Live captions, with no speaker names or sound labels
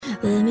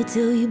Let me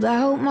tell you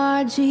about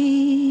my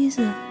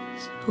Jesus.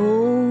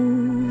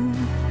 Oh.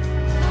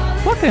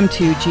 Welcome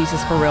to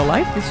Jesus for Real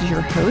Life. This is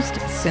your host,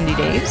 Cyndi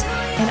Daves,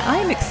 and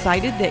I'm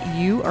excited that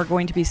you are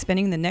going to be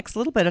spending the next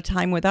little bit of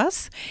time with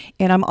us.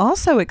 And I'm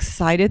also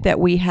excited that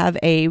we have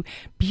a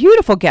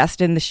beautiful guest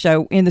in the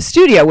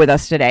studio with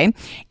us today,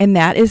 and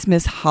that is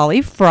Miss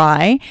Holli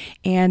Frey.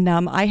 And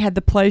I had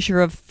the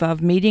pleasure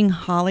of meeting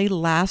Holli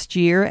last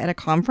year at a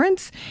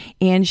conference,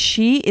 and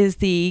she is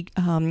the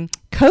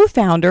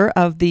co-founder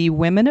of the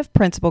Women of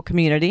Principle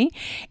community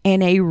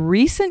and a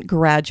recent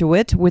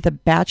graduate with a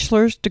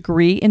bachelor's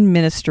degree in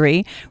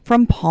ministry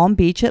from Palm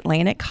Beach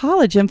Atlantic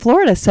College in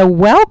Florida. So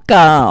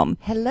welcome.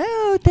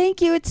 Hello.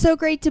 Thank you. It's so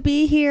great to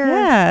be here.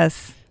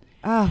 Yes.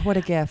 Oh, what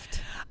a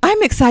gift.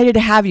 I'm excited to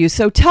have you.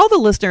 So tell the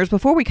listeners,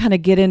 before we kind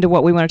of get into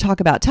what we want to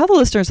talk about, tell the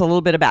listeners a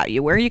little bit about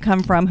you, where you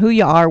come from, who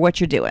you are, what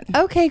you're doing.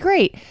 Okay,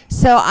 great.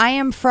 So I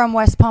am from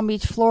West Palm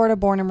Beach, Florida,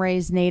 born and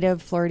raised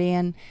native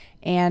Floridian.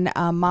 And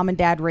mom and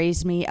dad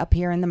raised me up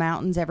here in the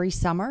mountains every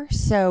summer.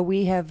 So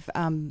they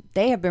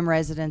have been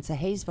residents of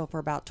Hayesville for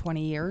about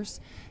 20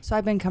 years. So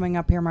I've been coming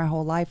up here my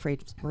whole life,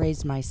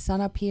 raised my son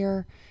up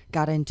here,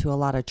 got into a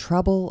lot of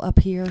trouble up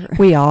here.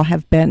 We all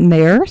have been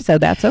there, so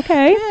that's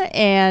okay.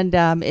 And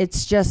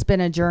it's just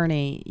been a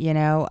journey, you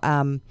know.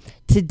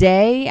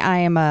 Today I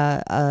am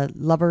a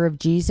lover of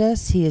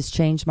Jesus. He has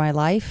changed my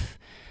life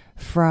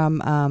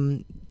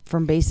from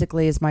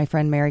basically, as my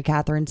friend Mary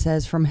Catherine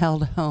says, from hell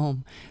to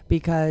home,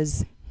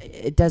 because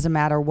it doesn't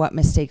matter what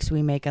mistakes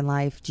we make in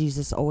life.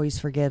 Jesus always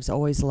forgives,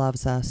 always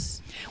loves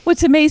us. Well,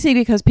 it's amazing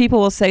because people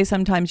will say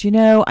sometimes,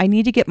 I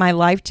need to get my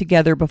life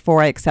together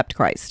before I accept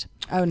Christ.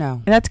 Oh,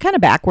 no. And that's kind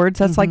of backwards.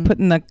 That's like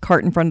putting the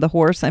cart in front of the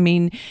horse. I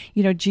mean,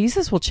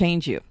 Jesus will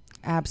change you.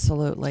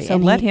 Absolutely. So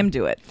let him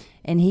do it.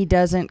 And he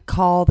doesn't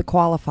call the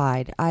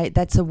qualified.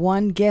 That's the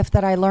one gift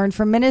that I learned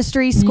from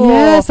ministry school.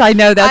 Yes, I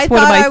know. That's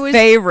one of my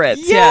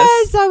favorites.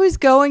 Yes, I was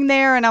going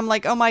there and I'm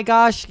like, oh my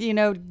gosh,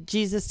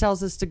 Jesus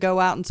tells us to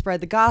go out and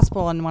spread the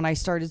gospel. And when I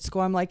started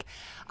school, I'm like,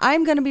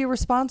 I'm going to be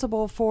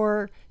responsible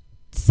for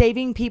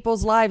saving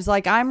people's lives.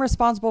 Like, I'm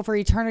responsible for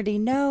eternity.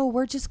 No,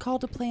 we're just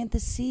called to plant the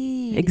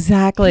seed.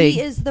 Exactly.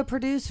 He is the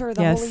producer,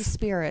 the Holy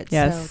Spirit.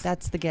 Yes. So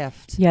that's the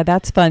gift. Yeah,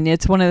 that's fun.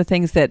 It's one of the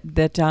things that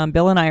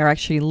Bill and I are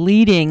actually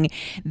leading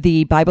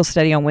the Bible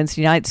study on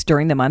Wednesday nights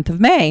during the month of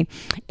May.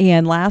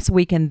 And last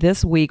week and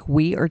this week,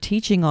 we are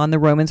teaching on the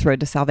Romans Road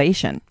to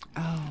Salvation.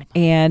 Oh.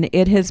 And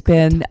it has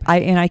been,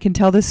 I can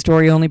tell this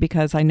story only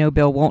because I know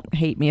Bill won't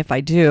hate me if I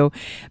do,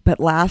 but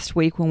last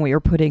week when we were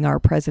putting our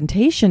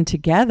presentation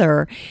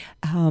together,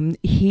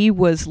 he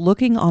was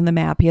looking on the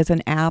map. He has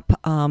an app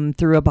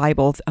through a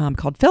Bible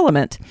called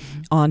Filament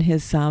on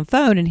his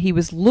phone, and he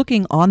was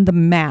looking on the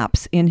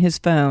maps in his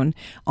phone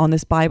on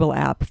this Bible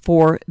app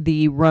for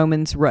the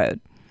Romans Road.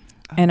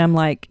 And I'm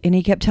like, and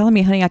he kept telling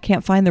me, honey, I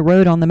can't find the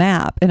road on the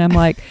map. And I'm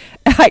like,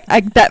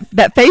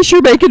 that face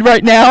you're making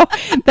right now,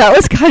 that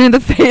was kind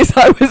of the face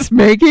I was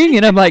making.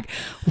 And I'm like,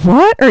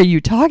 what are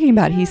you talking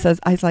about? He says,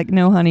 I was like,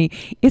 no, honey,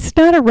 it's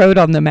not a road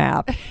on the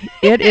map.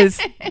 It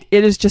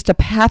is just a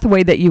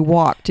pathway that you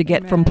walk to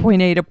get from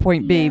point A to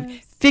point B.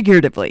 Yes.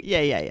 Figuratively.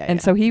 Yeah.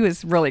 And so he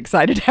was really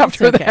excited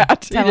after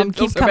that. Tell him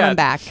keep coming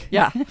back.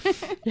 Yeah.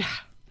 Yeah.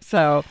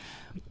 So...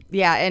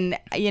 Yeah, and,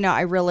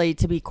 I really,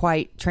 to be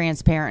quite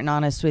transparent and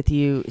honest with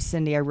you,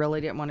 Cyndi, I really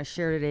didn't want to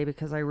share today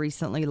because I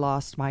recently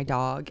lost my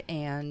dog,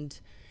 and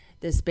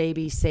this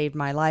baby saved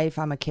my life.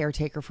 I'm a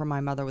caretaker for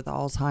my mother with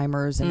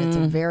Alzheimer's, and it's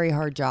a very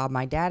hard job.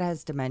 My dad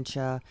has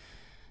dementia.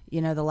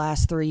 The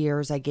last 3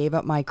 years, I gave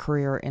up my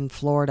career in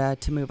Florida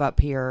to move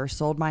up here,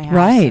 sold my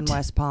house in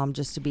West Palm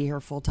just to be here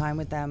full time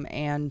with them,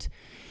 and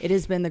it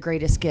has been the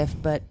greatest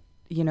gift, but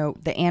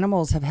the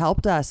animals have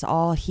helped us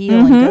all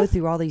heal and go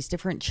through all these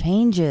different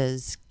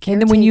changes. And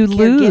then when you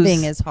lose,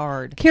 caregiving is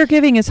hard.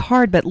 Caregiving is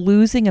hard, but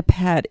losing a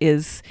pet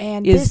is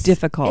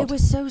difficult. It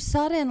was so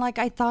sudden. Like,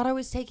 I thought I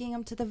was taking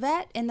him to the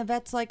vet, and the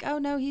vet's like, oh,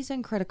 no, he's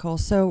in critical.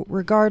 So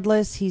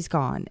regardless, he's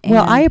gone. And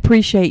well, I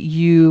appreciate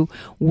you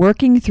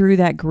working through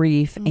that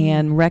grief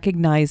and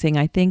recognizing,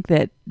 I think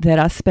that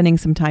us spending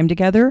some time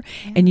together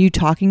and you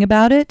talking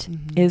about it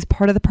is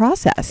part of the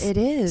process. It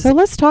is. So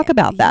let's talk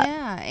about that.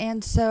 Yeah.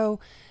 And so...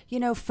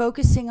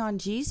 focusing on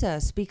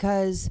Jesus,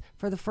 because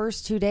for the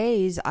first 2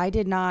 days, I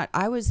thought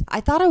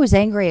I was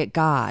angry at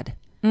God.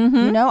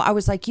 I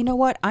was like,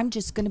 what? I'm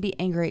just going to be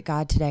angry at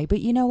God today. But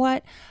you know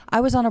what?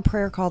 I was on a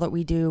prayer call that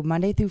we do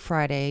Monday through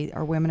Friday,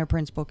 our Women of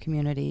Principle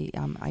community.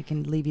 I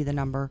can leave you the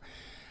number.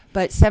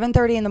 But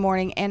 7:30 in the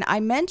morning, and I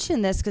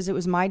mentioned this because it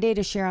was my day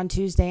to share on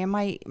Tuesday, and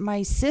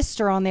my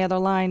sister on the other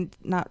line,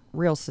 not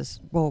real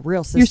sister,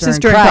 real sister, your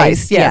sister in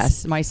Christ,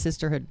 yes, my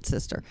sisterhood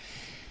sister.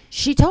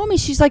 She told me,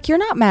 she's like, you're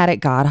not mad at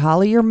God,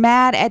 Holli. You're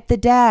mad at the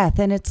death.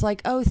 And it's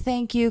like, oh,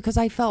 thank you, because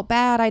I felt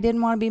bad. I didn't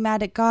want to be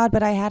mad at God,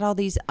 but I had all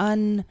these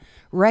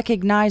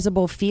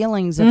unrecognizable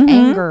feelings of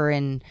anger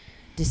and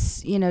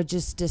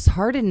just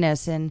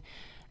disheartedness. And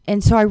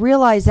And so I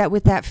realized that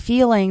with that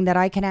feeling that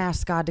I can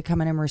ask God to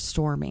come in and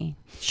restore me.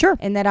 Sure.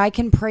 And that I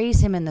can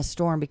praise him in the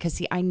storm, because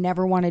see, I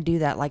never want to do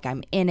that. Like,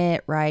 I'm in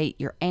it, right?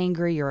 You're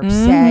angry, you're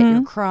upset,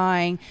 you're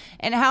crying.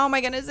 And how am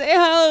I going to say,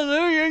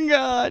 hallelujah,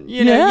 God?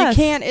 You know, you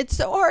can't, it's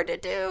so hard to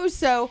do.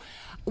 So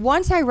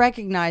once I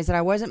recognized that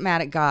I wasn't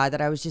mad at God,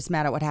 that I was just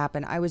mad at what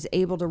happened, I was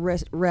able to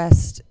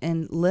rest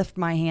and lift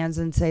my hands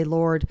and say,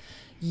 Lord,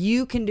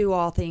 you can do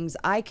all things.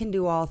 I can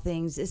do all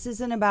things. This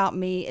isn't about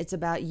me. It's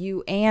about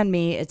you and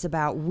me. It's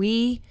about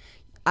we.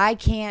 I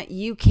can't.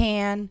 You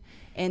can.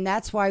 And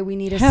that's why we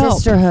need a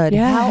sisterhood.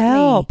 Yeah,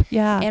 help me.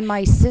 Yeah. And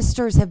my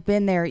sisters have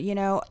been there. You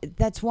know,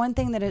 that's one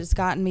thing that has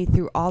gotten me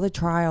through all the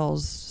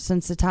trials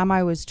since the time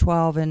I was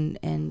 12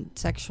 and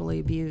sexually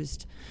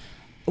abused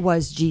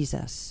was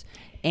Jesus.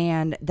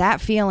 And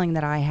that feeling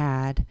that I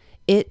had,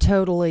 it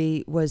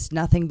totally was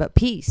nothing but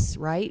peace,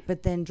 right?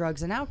 But then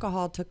drugs and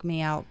alcohol took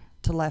me out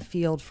to left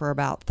field for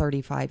about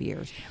 35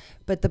 years.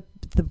 But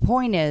the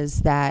point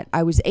is that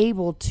I was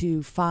able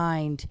to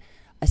find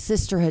a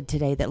sisterhood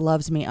today that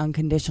loves me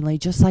unconditionally,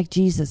 just like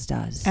Jesus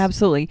does.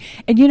 Absolutely.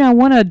 And, you know, I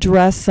want to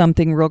address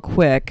something real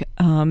quick,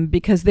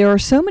 because there are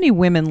so many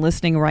women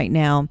listening right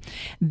now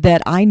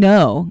that I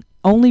know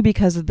only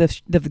because of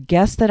the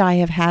guests that I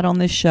have had on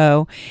this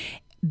show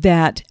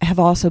that have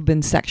also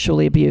been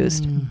sexually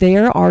abused.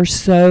 There are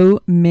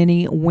so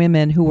many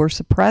women who are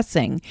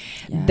suppressing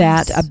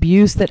that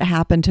abuse that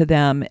happened to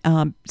them.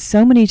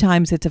 So many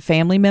times it's a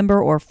family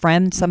member or a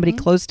friend, somebody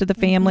close to the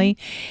family.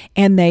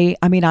 And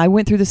I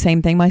went through the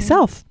same thing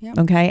myself.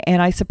 Okay.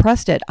 And I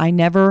suppressed it. I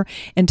never,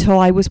 until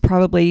I was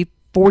probably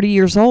 40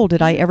 years old,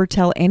 did I ever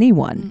tell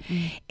anyone?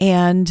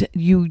 And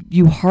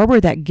you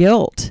harbor that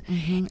guilt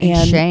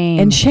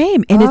and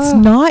shame. And it's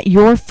not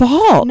your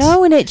fault.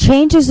 No, and it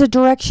changes the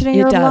direction of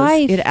your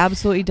life. It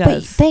absolutely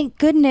does. But thank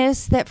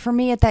goodness that for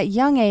me at that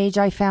young age,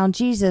 I found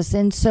Jesus.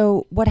 And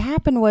so what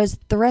happened was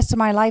the rest of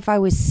my life, I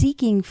was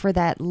seeking for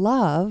that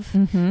love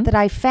that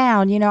I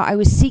found. You know, I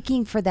was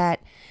seeking for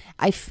that.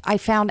 I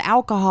found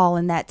alcohol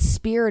and that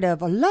spirit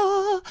of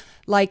Allah,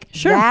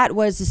 that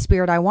was the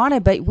spirit I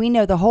wanted. But we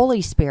know the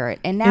Holy Spirit,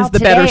 and now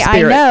today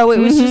I know it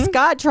was just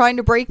God trying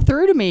to break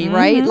through to me,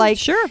 right?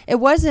 It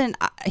wasn't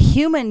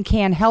human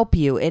can help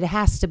you; it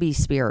has to be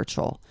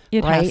spiritual.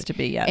 It has to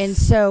be, yes. And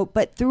so,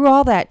 but through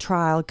all that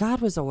trial, God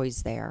was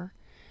always there.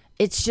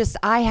 It's just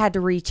I had to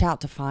reach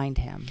out to find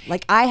him.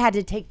 Like, I had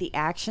to take the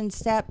action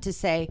step to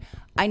say,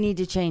 I need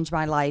to change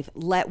my life.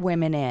 Let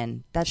women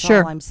in. That's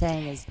all I'm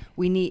saying is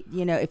we need,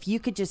 you know, if you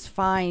could just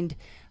find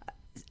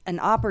an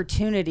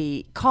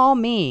opportunity, call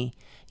me.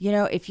 You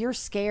know, if you're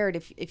scared,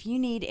 if you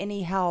need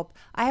any help,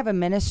 I have a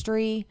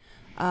ministry.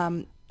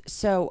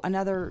 So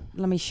let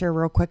me share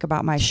real quick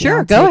about my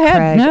fiance, go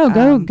ahead. Craig.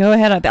 No, go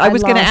ahead. I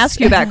was going to ask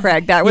you about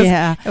Craig. That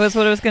was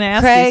what I was going to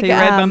ask Craig, you. So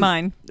you read my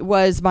mind.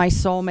 Was my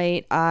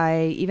soulmate.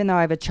 Even though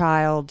I have a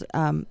child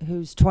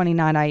who's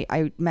 29,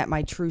 I met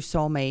my true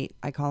soulmate.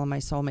 I call him my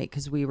soulmate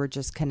because we were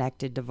just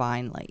connected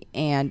divinely.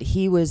 And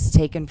he was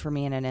taken from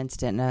me in an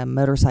instant in a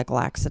motorcycle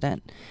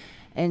accident.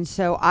 And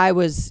so I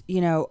was,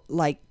 you know,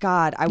 like,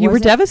 God, you were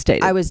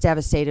devastated. I was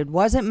devastated.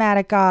 Wasn't mad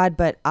at God,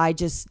 but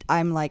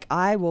I'm like,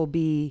 I will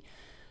be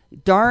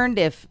darned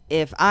if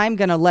I'm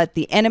going to let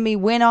the enemy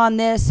win on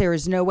this. There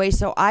is no way.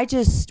 So I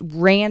just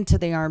ran to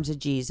the arms of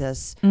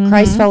Jesus.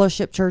 Christ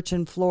Fellowship Church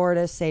in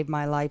Florida saved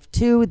my life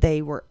too.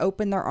 They were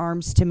open their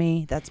arms to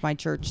me. That's my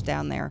church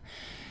down there.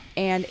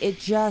 And it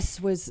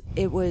just was,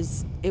 it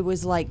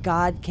was like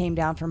God came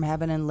down from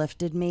heaven and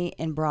lifted me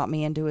and brought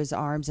me into his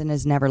arms and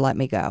has never let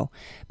me go.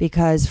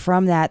 Because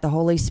from that, the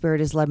Holy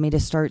Spirit has led me to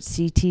start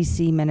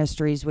CTC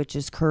Ministries, which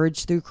is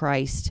Courage Through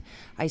Christ.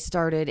 I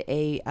started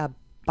a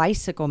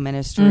bicycle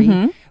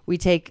ministry. We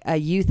take a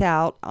youth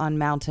out on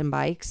mountain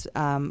bikes.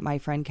 My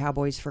friend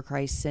Cowboys for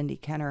Christ, Cyndi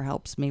Kenner,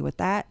 helps me with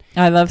that.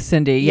 I love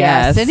Cyndi.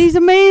 Yes. Cindy's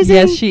amazing.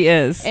 Yes, she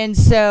is. And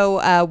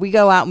so we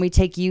go out and we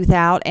take youth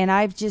out, and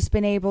I've just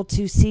been able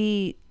to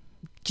see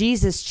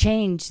Jesus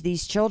change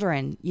these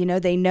children. You know,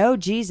 they know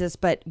Jesus,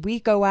 but we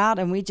go out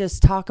and we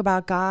just talk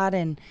about God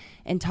and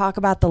talk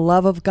about the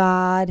love of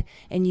God,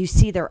 and you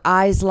see their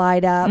eyes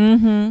light up.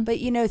 But,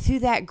 you know, through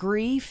that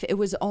grief, it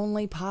was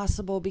only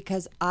possible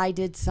because I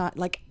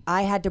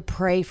had to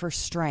pray for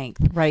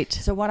strength. Right.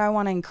 So what I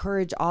want to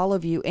encourage all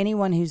of you,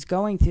 anyone who's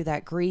going through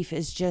that grief,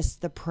 is just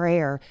the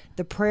prayer.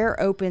 The prayer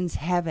opens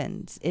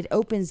heavens. It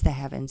opens the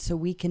heavens so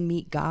we can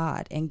meet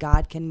God and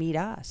God can meet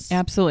us.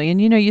 Absolutely.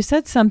 And, you know, you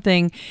said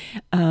something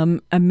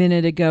a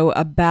minute ago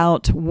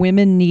about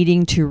women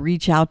needing to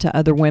reach out to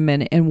other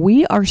women. And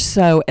we are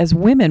as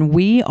women,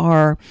 we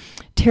are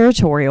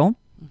territorial.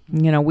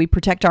 You know, we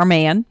protect our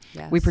man,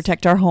 we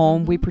protect our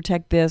home, we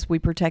protect this, we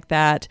protect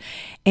that.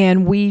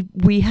 And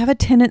we have a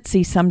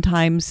tendency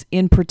sometimes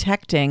in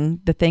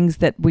protecting the things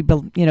that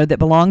that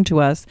belong to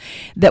us,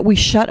 that we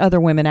shut other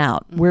women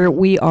out, where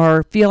we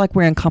feel like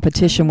we're in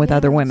competition with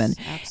other women.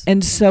 Absolutely.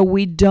 And so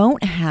we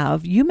don't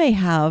have,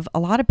 a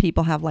lot of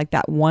people have like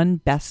that one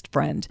best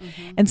friend.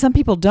 And some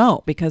people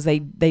don't, because they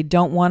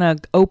don't want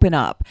to open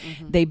up.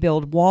 They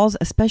build walls,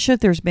 especially if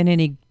there's been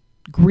any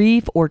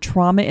grief or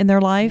trauma in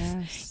their life,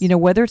 Yes. you know,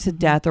 whether it's a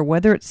death or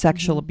whether it's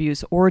sexual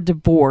abuse or a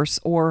divorce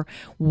or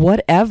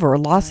whatever,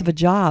 loss of a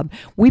job,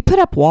 we put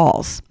up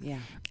walls Yeah,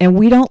 and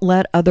we don't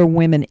let other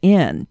women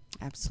in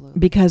absolutely.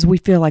 because we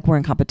feel like we're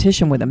in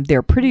competition with them.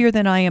 They're prettier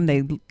than I am.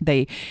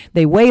 They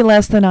weigh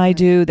less than I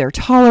do. They're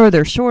taller,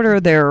 they're shorter,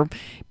 they're,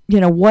 you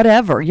know,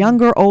 whatever,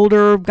 younger,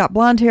 older, got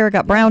blonde hair,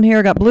 got brown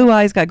hair, got blue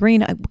eyes, got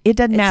green. It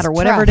doesn't matter,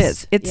 whatever it trust.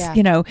 is. It's, Yeah.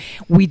 you know,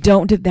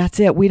 that's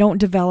it. We don't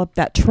develop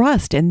that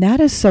trust. And that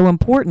is so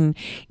important,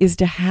 is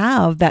to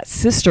have that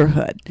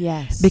sisterhood.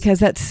 Yes. Because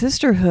that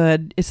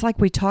sisterhood, it's like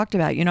we talked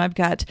about, you know, I've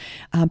got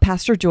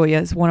Pastor Joya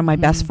is one of my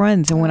best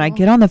friends. And when I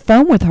get on the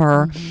phone with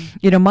her,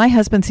 you know, my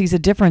husband sees a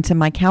difference in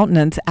my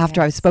countenance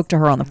after I spoke to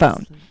her on the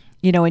phone.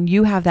 You know, and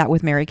you have that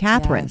with Mary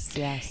Catherine.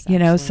 Yes, you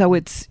know, so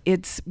absolutely.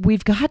 it's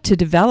we've got to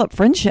develop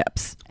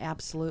friendships.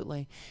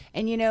 Absolutely.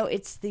 And you know,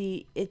 it's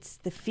the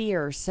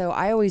fear. So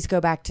I always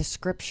go back to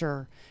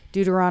scripture,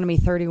 Deuteronomy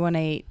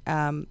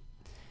 31:8,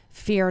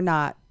 fear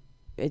not.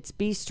 It's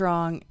be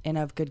strong and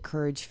of good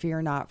courage.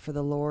 Fear not, for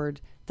the Lord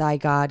thy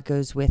God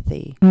goes with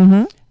thee.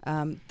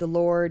 The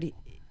Lord,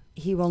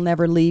 he will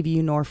never leave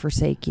you nor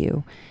forsake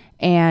you.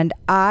 And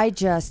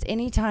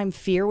anytime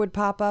fear would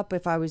pop up,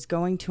 if I was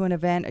going to an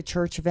event, a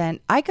church event,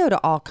 I go to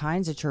all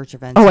kinds of church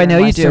events. Oh, here I know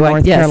in you Western do.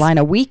 North Yes.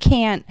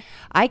 Carolina.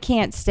 I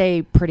can't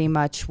stay pretty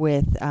much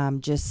with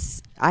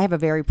I have a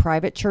very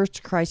private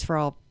church, Christ for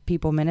All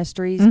People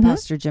Ministries,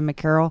 Pastor Jim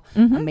McCarroll,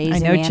 amazing I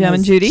know man, Jim has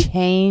and Judy.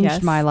 changed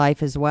Yes. my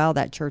life as well.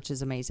 That church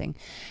is amazing.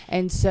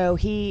 And so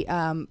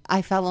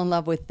I fell in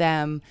love with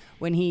them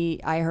when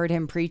I heard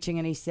him preaching,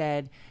 and he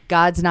said,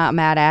 God's not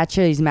mad at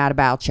you, he's mad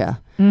about you.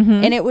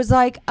 And it was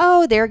like,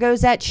 oh, there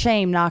goes that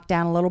shame knocked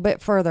down a little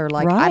bit further.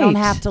 Like, I don't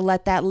Right. have to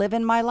let that live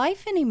in my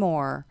life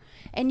anymore.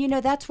 And, you know,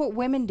 that's what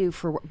women do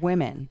for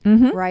women,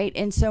 right?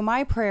 And so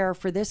my prayer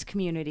for this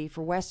community,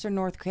 for Western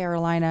North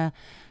Carolina,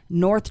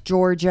 North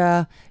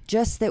Georgia,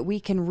 just that we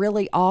can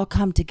really all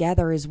come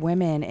together as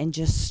women and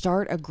just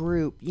start a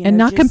group, you And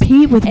know, not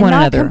compete with one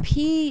another. Not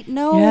compete,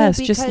 no. Yes,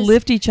 just because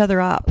lift each other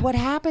up. what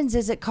happens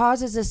is it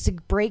causes us to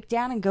break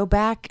down and go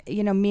back.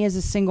 You know, me as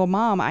a single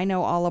mom, I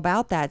know all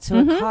about that. So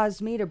it caused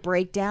me to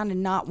break down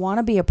and not want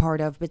to be a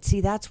part of. But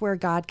see, that's where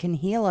God can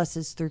heal us,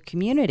 is through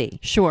community.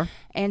 Sure.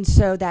 And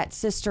so that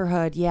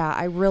sisterhood, yeah,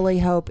 I really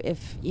hope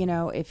if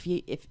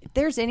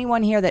there's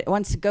anyone here that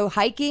wants to go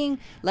hiking,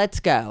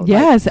 let's go.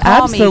 Yes,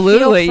 call me, feel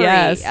absolutely. free.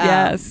 Yes,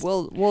 yes.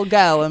 We'll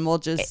go and we'll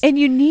just And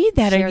you need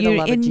that. share And, the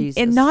love of and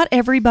Jesus. not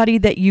everybody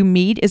that you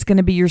meet is going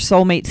to be your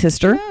soulmate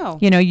sister. No.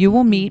 You know, you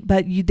will meet,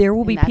 but there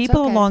will be that's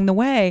people okay. along the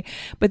way.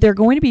 But there are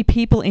going to be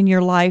people in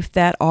your life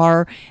that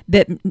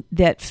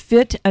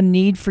fit a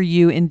need for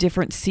you in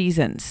different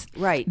seasons.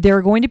 Right. There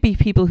are going to be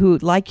people who,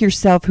 like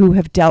yourself, who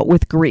have dealt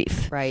with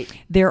grief. Right.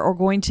 There are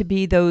going to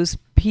be those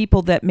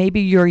people that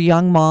maybe you're a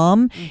young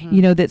mom,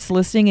 you know, that's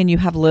listening and you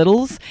have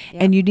littles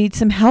and you need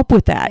some help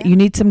with that. You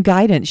need some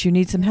guidance. You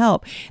need some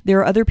help. There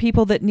are other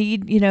people that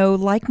need, you know,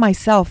 like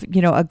myself,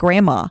 you know, a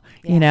grandma,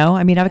 you know,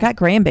 I mean, I've got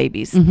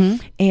grandbabies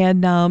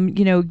and,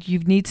 you know, you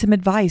need some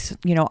advice.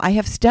 You know, I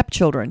have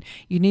stepchildren.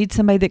 You need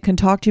somebody that can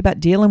talk to you about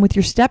dealing with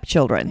your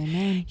stepchildren.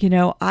 Amen. You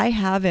know, I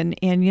have, and,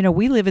 you know,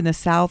 we live in the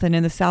South, and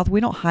in the South, we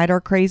don't hide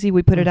our crazy.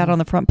 We put it out on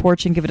the front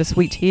porch and give it a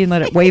sweet tea and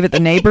let it wave at the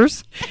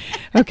neighbors.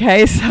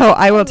 Okay. So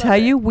I will tell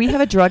you, we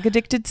have a drug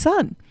addicted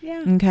son.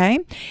 Yeah. Okay.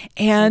 get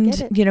And,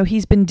 it. you know,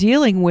 he's been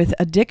dealing with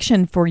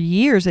addiction for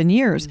years and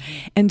years.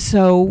 And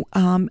so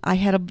I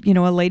had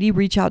a lady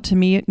reach out to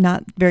me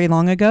not very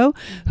long ago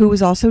who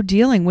was also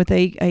dealing with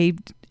a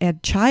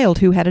child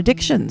who had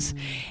addictions.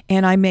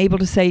 And I'm able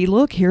to say,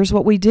 look, here's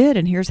what we did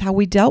and here's how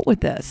we dealt with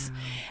this.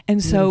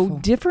 And so Beautiful.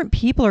 different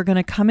people are going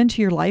to come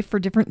into your life for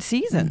different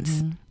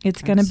seasons.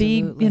 It's going to be,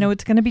 Absolutely. you know,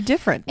 it's going to be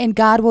different. And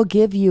God will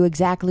give you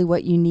exactly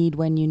what you need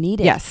when you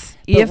need it. Yes.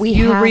 But If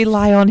you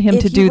rely on him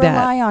to do If you that.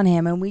 rely on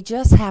him, and we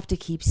just have to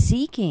keep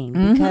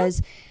seeking,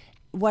 because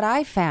what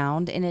I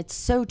found, and it's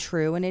so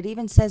true, and it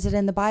even says it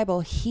in the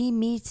Bible, he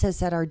meets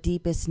us at our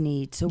deepest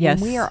need. So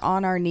Yes. when we are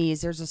on our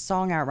knees, there's a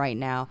song out right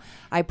now,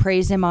 I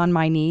praise him on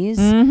my knees.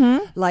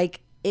 Like,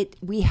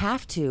 we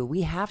have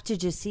to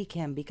just seek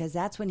him, because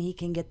that's when he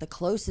can get the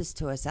closest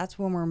to us. That's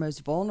when we're most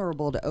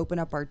vulnerable to open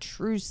up our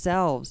true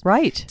selves.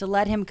 Right. To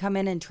let him come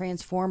in and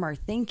transform our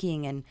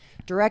thinking and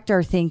direct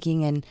our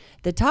thinking. And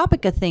the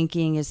topic of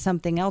thinking is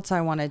something else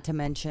I wanted to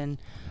mention.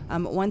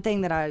 One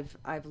thing that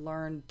I've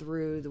learned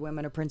through the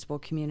Women of Principle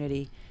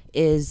community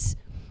is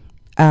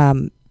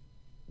the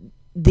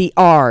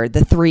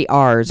three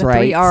R's, The right?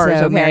 3 R's,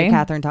 so okay. Mary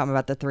Catherine taught me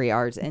about the 3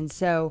 R's. And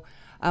so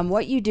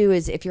what you do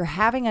is, if you're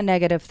having a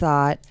negative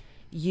thought,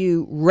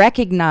 you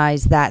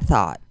recognize that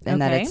thought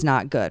and that Okay. it's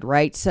not good,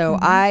 right? So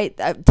I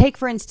take,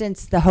 for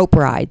instance, the Hope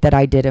Ride that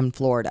I did in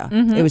Florida.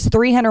 It was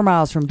 300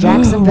 miles from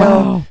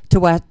Jacksonville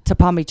to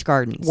Palm Beach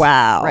Gardens.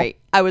 Wow. Right.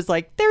 I was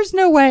like, there's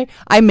no way.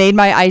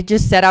 I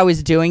just said I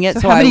was doing it,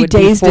 so how I many would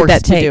days be did forced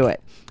that to take? do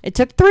it. It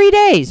took 3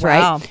 days,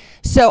 Wow. right?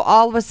 So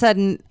all of a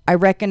sudden, I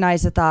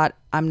recognized the thought,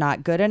 I'm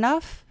not good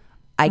enough.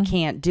 I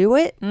can't do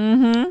it.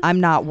 I'm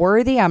not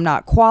worthy. I'm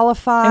not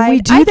qualified. And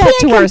we do I that can't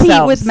to compete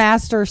ourselves. with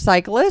master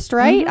cyclist,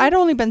 right? I'd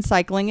only been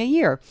cycling a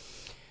year.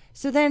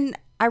 So then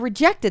I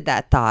rejected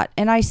that thought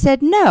and I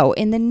said, no,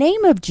 in the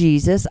name of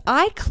Jesus,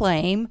 I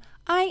claim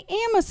I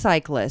am a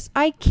cyclist.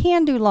 I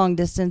can do long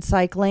distance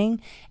cycling,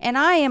 and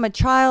I am a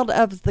child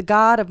of the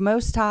God of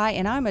Most High,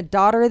 and I'm a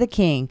daughter of the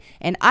King,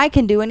 and I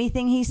can do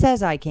anything he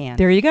says I can.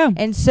 There you go.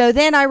 And so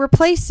then I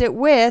replaced it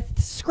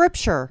with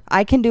scripture.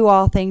 I can do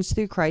all things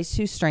through Christ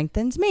who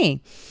strengthens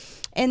me.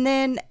 And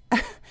then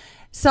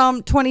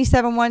Psalm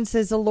 27:1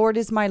 says, the Lord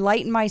is my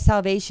light and my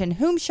salvation.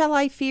 Whom shall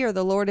I fear?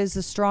 The Lord is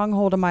the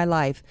stronghold of my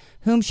life.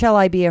 Whom shall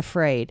I be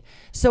afraid?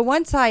 So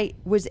once I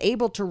was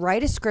able to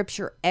write a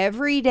scripture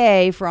every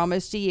day for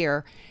almost a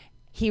year,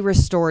 he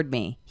restored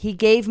me. He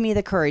gave me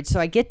the courage. So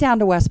I get down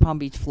to West Palm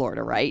Beach,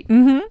 Florida, right?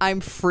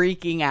 I'm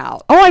freaking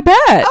out. Oh, I bet.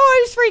 Oh,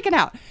 I was freaking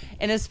out.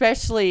 And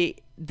especially,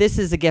 this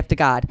is a gift of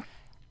God.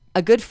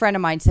 A good friend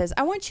of mine says,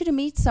 I want you to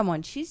meet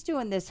someone. She's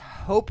doing this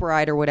Hope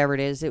Ride or whatever it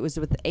is. It was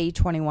with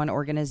A21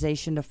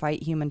 organization to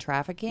fight human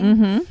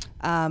trafficking.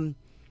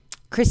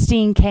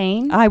 Christine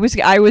Kane. I was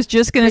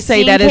just going to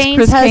say that Kane's is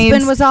Chris husband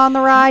Kane's was on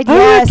the ride. Oh,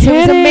 Yes, you're it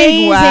was kidding.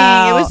 amazing.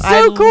 Wow. It was so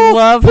I cool.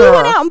 love He her.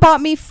 went out and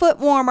bought me foot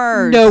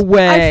warmers. No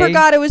way. I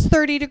forgot it was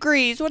 30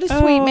 degrees. What a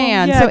sweet Oh,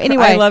 man. yeah, So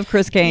anyway, I love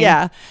Chris Kane.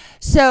 Yeah.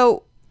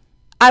 So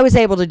I was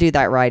able to do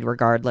that ride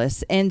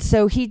regardless. And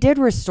so he did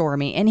restore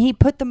me, and he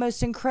put the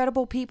most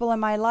incredible people in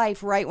my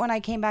life right when I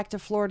came back to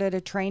Florida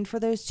to train for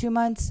those 2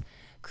 months.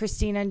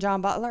 Christina and John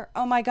Butler.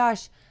 Oh my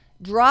gosh.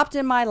 Dropped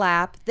in my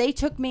lap. They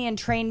took me and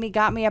trained me,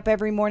 got me up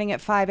every morning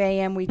at 5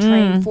 a.m. We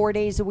trained 4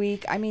 days a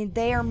week. I mean,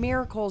 they are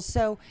miracles.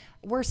 So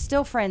we're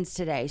still friends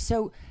today.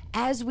 So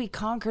as we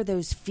conquer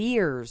those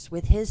fears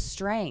with his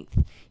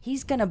strength,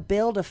 he's going to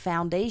build a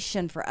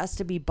foundation for us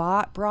to be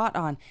brought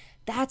on.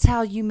 That's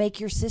how you make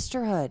your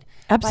sisterhood.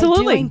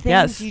 Absolutely. By doing things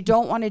Yes. you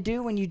don't want to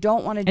do when you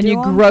don't want to do And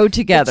them. you grow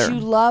together. But you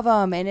love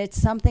them, and it's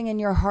something in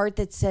your heart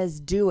that says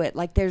do it.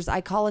 Like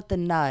I call it the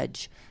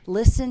nudge.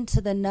 Listen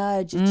to the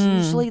nudge. It's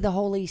usually the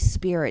Holy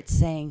Spirit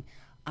saying,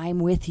 I'm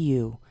with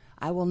you.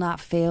 I will not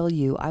fail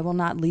you. I will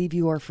not leave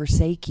you or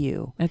forsake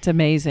you. It's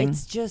amazing.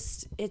 It's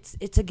just, it's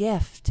a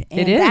gift. And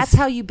It is. that's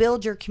how you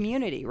build your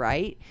community,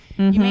 right?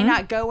 You may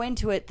not go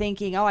into it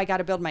thinking, oh, I got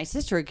to build my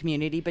sisterhood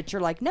community, but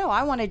you're like, no,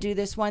 I want to do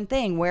this one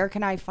thing. Where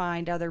can I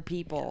find other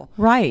people?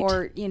 Right.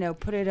 Or,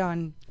 put it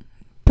on.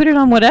 Put it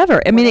on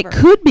whatever. I mean, it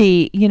Whatever. could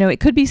be, it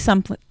could be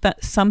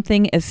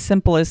something as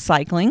simple as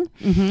cycling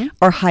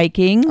or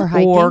hiking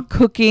or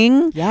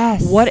cooking.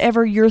 Yes.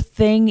 Whatever your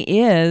thing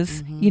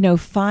is,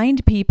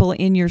 find people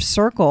in your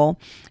circle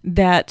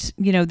that,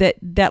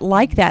 that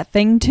like that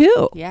thing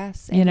too.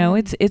 Yes.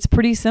 It's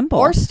pretty simple.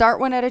 Or start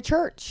one at a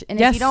church. And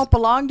Yes. if you don't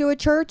belong to a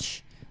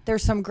church,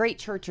 there's some great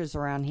churches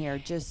around here.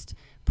 Just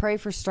pray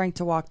for strength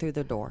to walk through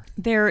the door.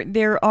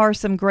 There are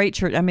some great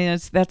church. I mean,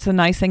 that's a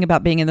nice thing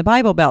about being in the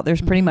Bible Belt. There's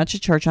pretty much a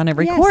church on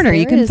every Yes, corner. You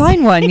there can is.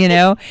 find one, And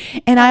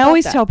I love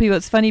always that. tell people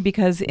it's funny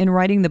because in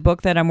writing the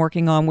book that I'm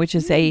working on, which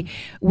is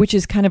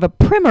kind of a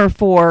primer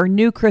for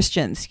new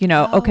Christians,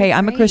 okay,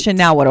 I'm a great. Christian,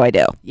 now what do I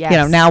do?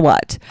 Yes. Now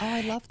what? Oh,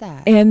 I love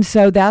that. And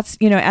so that's,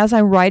 as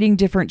I'm writing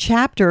different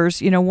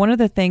chapters, one of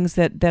the things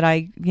that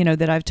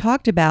I've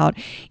talked about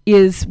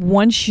is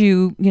once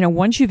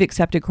you've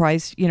accepted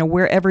Christ,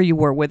 wherever you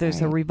were, whether it's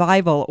a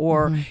revival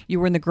or you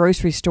were in the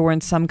grocery store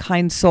and some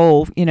kind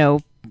soul,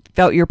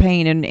 felt your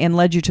pain and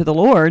led you to the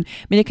Lord.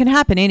 I mean, it can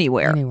happen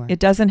anywhere. It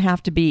doesn't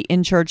have to be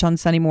in church on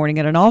Sunday morning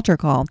at an altar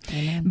call.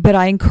 Amen. But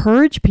I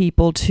encourage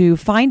people to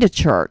find a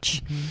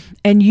church.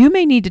 And you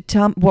may need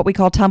to what we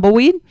call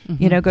tumbleweed.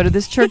 Go to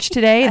this church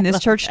today and this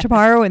church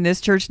tomorrow and this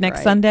church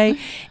next Sunday,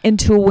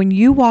 until when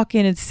you walk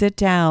in and sit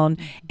down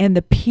and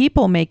the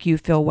people make you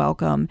feel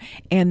welcome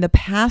and the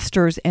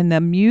pastors and the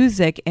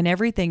music and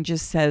everything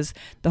just says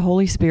the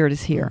Holy Spirit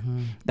is here.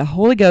 The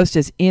Holy Ghost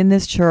is in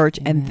this church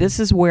and this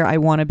is where I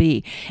want to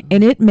be.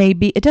 And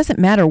it doesn't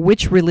matter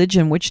which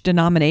religion, which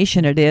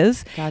denomination it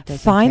is. God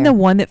doesn't Find care. the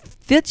one that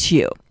fits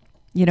you.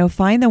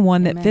 Find the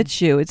one that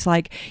fits you. It's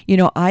like,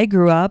 I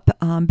grew up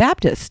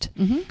Baptist.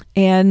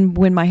 And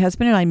when my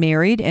husband and I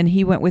married and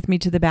he went with me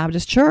to the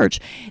Baptist church,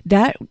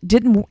 it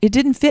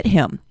didn't fit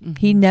him.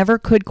 He never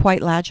could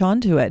quite latch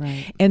onto it.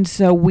 Right. And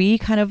so we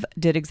kind of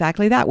did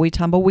exactly that. We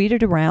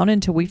tumbleweeded around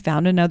until we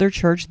found another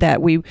church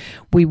that we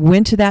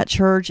went to that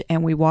church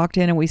and we walked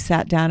in and we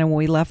sat down, and when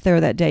we left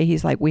there that day,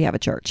 he's like, we have a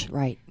church.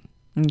 Right.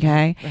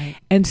 Okay. Right.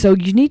 And so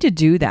you need to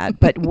do that.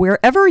 But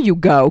wherever you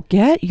go,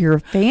 get your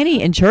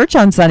fanny in church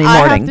on Sunday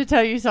morning. I have to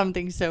tell you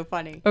something so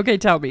funny. Okay,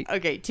 tell me.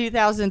 Okay,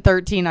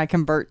 2013, I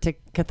convert to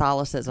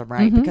Catholicism,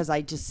 right? Because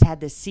I just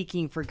had this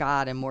seeking for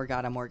God and more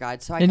God and more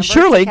God. So I And convert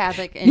surely, to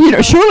Catholic.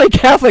 And surely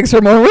Catholics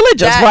are more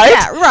religious, right?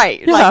 Yeah,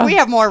 right. Yeah. Like we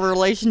have more of a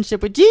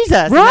relationship with Jesus.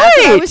 And that's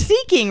what I Right. was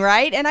seeking,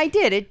 right? And I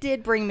did. It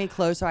did bring me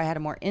closer. I had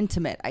a more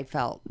intimate, I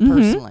felt,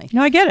 personally.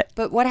 No, I get it.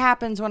 But what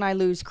happens when I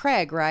lose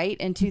Craig, right?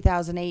 In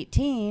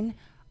 2018,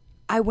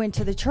 I went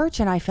to the church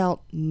and I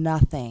felt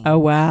nothing. Oh,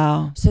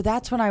 wow. So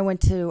that's when I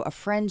went to a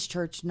friend's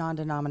church,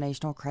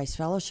 non-denominational Christ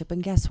Fellowship.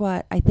 And guess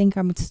what? I think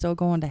I'm still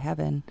going to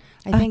heaven.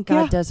 I think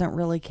God doesn't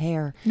really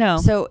care. No.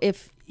 So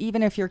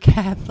even if you're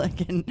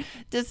Catholic and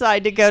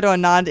decide to go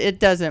to it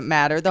doesn't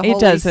matter. The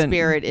Holy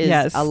Spirit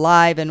is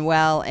alive and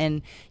well.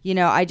 And,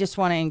 I just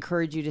want to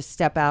encourage you to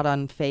step out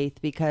on faith,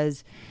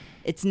 because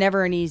it's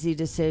never an easy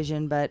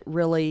decision, but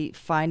really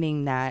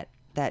finding that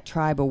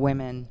tribe of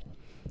women,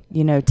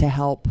 to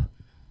help.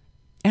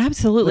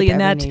 Absolutely.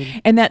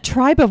 And that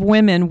tribe of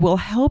women will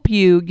help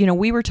you.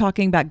 We were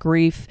talking about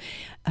grief,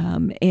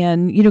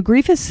 and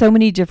grief has so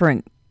many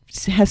different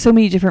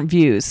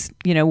views,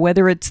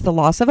 whether it's the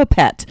loss of a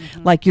pet,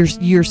 like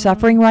you're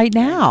suffering right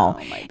now.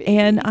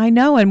 And I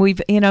know, and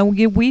we've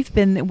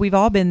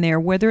all been there,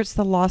 whether it's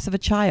the loss of a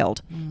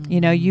child,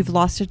 you've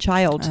lost a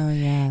child. Oh,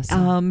 yes.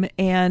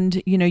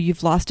 And,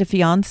 you've lost a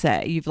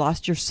fiance, you've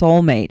lost your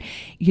soulmate,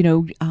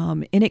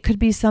 and it could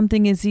be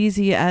something as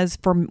easy as,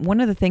 one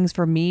of the things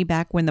for me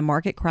back when the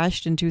market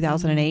crashed in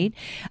 2008,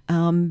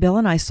 Bill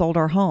and I sold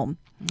our home.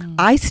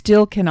 I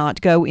still cannot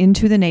go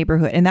into the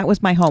neighborhood, and that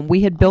was my home.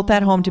 We had built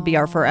that home to be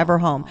our forever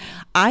home.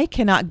 I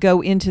cannot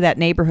go into that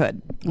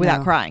neighborhood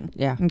without crying.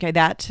 Yeah. Okay.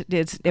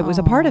 It was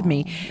a part of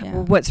me. Yeah.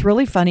 What's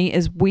really funny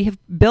is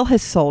Bill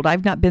has sold,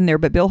 I've not been there,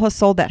 but Bill has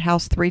sold that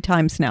house 3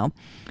 times now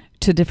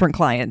to different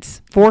clients,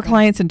 4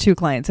 clients and 2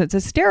 clients. It's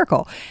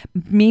hysterical.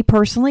 Me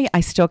personally, I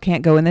still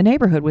can't go in the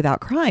neighborhood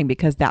without crying,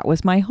 because that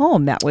was my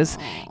home. That was,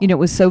 it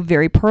was so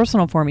very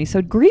personal for me.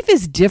 So grief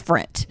is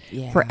different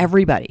for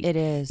everybody. It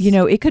is.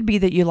 It could be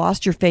that you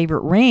lost your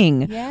favorite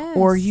ring,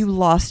 or you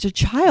lost a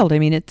child. I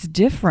mean, it's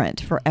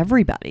different for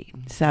everybody.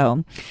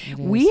 So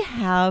we've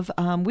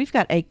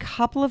got a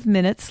couple of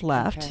minutes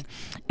left. Okay.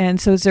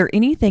 And so is there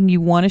anything you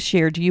want to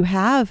share? Do you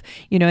have,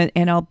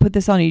 and I'll put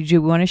this on you, do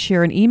you want to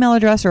share an email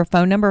address or a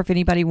phone number if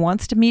anybody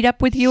wants to meet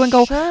up with you and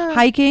go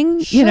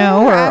hiking,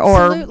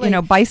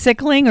 or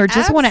bicycling, or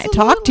just want to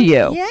talk to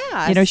you?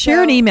 Yeah.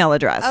 Share an email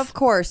address. Of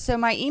course. So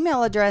my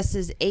email address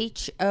is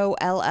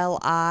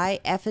HOLLI,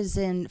 F as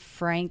in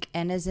Frank,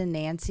 N as in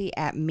Nancy,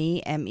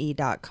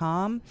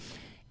 @me.com.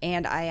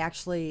 And I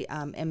actually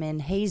am in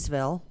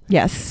Hayesville.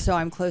 Yes. So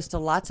I'm close to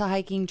lots of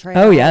hiking trails.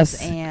 Oh,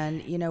 yes.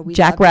 And, we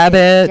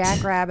Jackrabbit,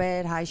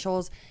 High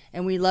Shoals.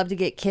 And we love to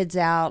get kids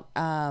out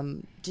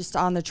just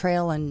on the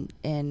trail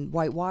and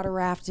whitewater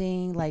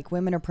rafting. Like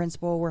Women of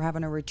Principle, we're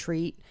having a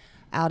retreat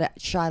out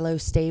at Shiloh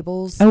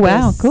Stables. Oh,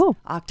 wow. Cool.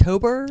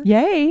 October.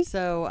 Yay.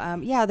 So,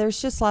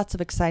 there's just lots of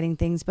exciting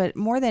things. But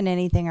more than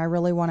anything, I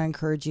really want to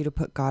encourage you to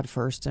put God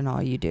first in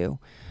all you do.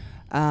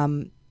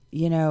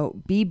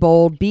 Be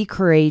bold, be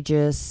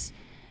courageous,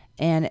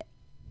 and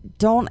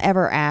don't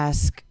ever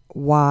ask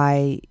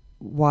why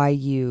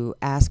you.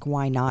 Ask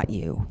why not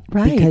you.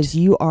 Right. Because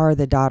you are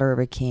the daughter of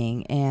a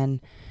king. And,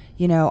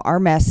 our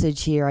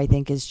message here, I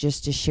think, is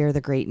just to share the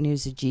great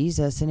news of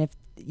Jesus. And if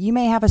you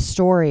may have a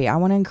story, I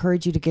want to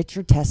encourage you to get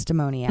your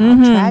testimony out.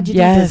 Tragedy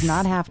does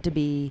not have to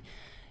be,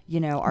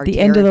 our the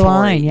end of the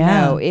line.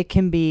 Yeah. No, it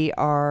can be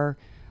our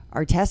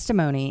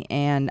testimony.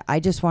 And I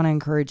just want to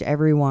encourage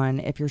everyone,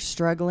 if you're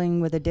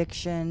struggling with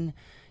addiction,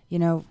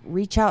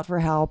 reach out for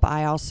help.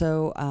 I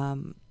also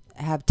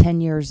have 10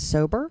 years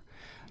sober.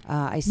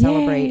 I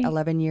celebrate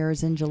 11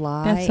 years in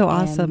July. That's so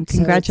awesome.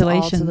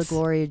 Congratulations. So it's all to the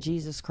glory of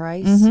Jesus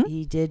Christ.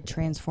 He did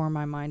transform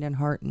my mind and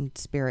heart and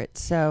spirit.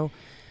 So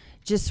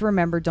just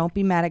remember, don't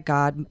be mad at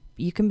God.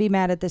 You can be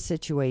mad at the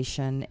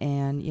situation,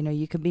 and,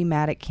 you can be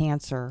mad at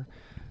cancer.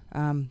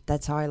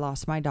 That's how I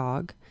lost my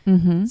dog.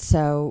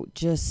 So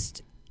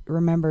just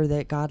remember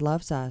that God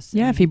loves us.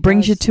 Yeah, if he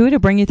brings you to it, he'll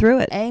bring you through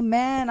it.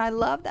 Amen. I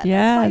love that.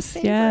 Yes, That's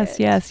my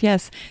favorite.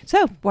 yes.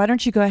 So why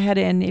don't you go ahead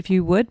and, if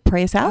you would,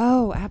 pray us out?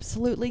 Oh,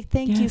 absolutely.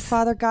 Thank you,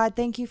 Father God.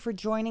 Thank you for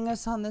joining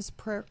us on this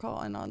prayer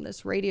call and on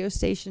this radio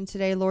station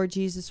today, Lord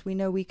Jesus. We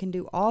know we can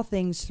do all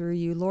things through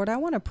you. Lord, I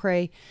want to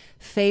pray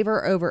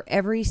favor over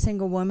every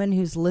single woman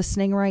who's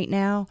listening right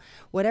now,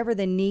 whatever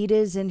the need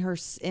is in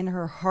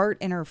her heart,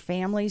 in her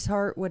family's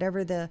heart,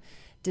 whatever the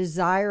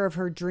desire of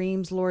her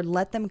dreams, Lord,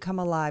 let them come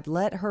alive.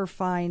 Let her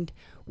find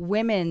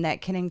women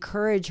that can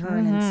encourage her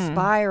and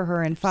inspire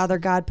her. And Father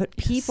God, put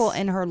people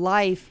in her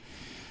life,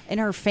 in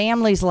her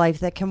family's life,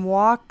 that can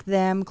walk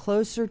them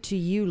closer to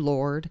you,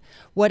 Lord.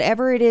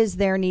 Whatever it is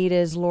their need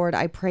is, Lord,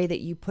 I pray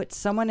that you put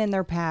someone in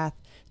their path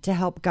to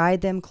help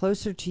guide them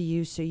closer to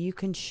you, so you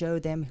can show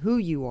them who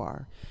you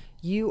are.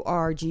 You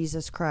are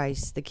Jesus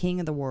Christ, the King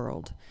of the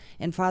world.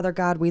 And Father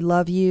God, we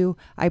love you.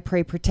 I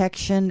pray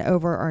protection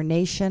over our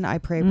nation. I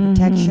pray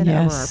protection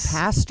over our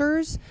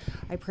pastors.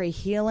 I pray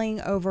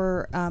healing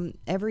over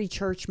every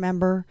church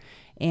member.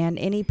 And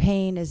any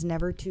pain is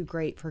never too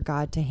great for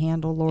God to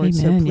handle, Lord. Amen,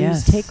 so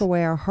please take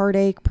away our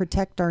heartache,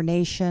 protect our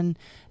nation.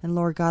 And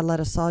Lord God, let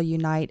us all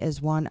unite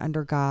as one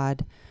under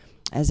God,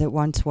 as it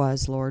once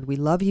was, Lord. We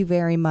love you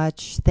very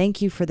much.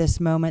 Thank you for this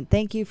moment.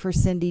 Thank you for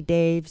Cyndi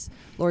Daves.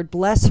 Lord,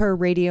 bless her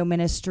radio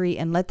ministry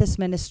and let this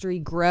ministry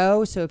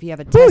grow. So if you have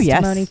a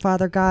testimony,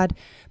 Father God,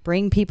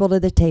 bring people to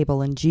the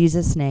table in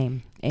Jesus'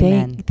 name.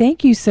 Amen.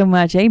 Thank you so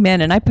much. Amen.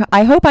 And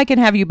I hope I can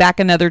have you back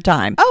another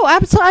time. Oh,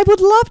 absolutely. I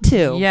would love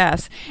to.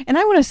 Yes. And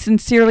I want to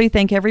sincerely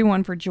thank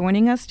everyone for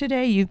joining us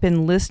today. You've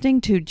been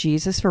listening to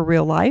Jesus for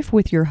Real Life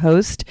with your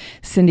host,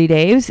 Cyndi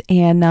Daves.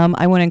 And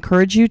I want to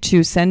encourage you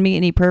to send me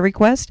any prayer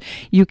requests.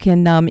 You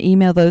can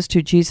email those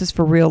to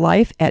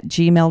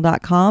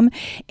jesusforreallife@gmail.com,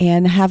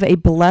 and have a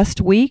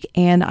blessed week.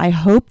 And I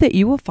hope that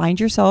you will find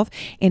yourself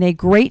in a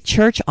great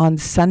church on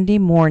Sunday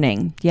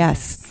morning.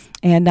 Yes.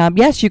 And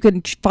yes, you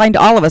can find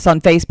all of us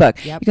on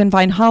Facebook. Yep. You can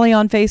find Holly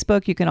on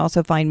Facebook. You can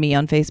also find me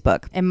on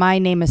Facebook. And my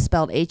name is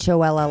spelled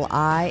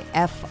HOLLIFREY.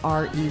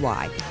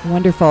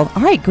 Wonderful.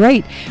 All right,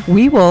 great.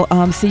 We will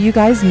see you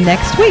guys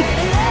next week.